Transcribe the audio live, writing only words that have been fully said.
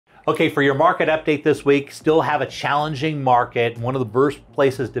Okay, for your market update this week, still have a challenging market. One of the worst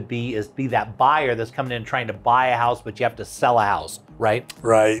places to be is that buyer that's coming in trying to buy a house, but you have to sell a house, right?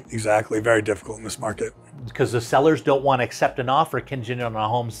 Right, exactly. Very difficult in this market. Because the sellers don't want to accept an offer contingent on a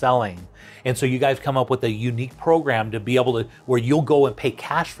home selling. And so you guys come up with a unique program to be able to, where you'll go and pay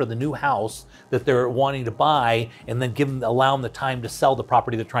cash for the new house that they're wanting to buy, and then allow them the time to sell the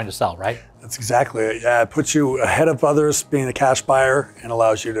property they're trying to sell, right? That's exactly it. Yeah, it puts you ahead of others being a cash buyer and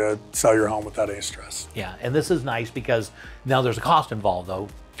allows you to sell your home without any stress. Yeah, and this is nice because now there's a cost involved though.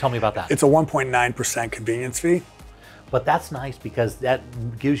 Tell me about that. It's a 1.9% convenience fee. But that's nice because that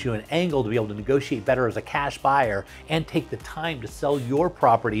gives you an angle to be able to negotiate better as a cash buyer and take the time to sell your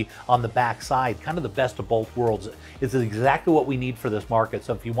property on the back side. Kind of the best of both worlds. It's exactly what we need for this market.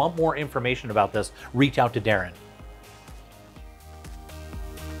 So if you want more information about this, reach out to Darren.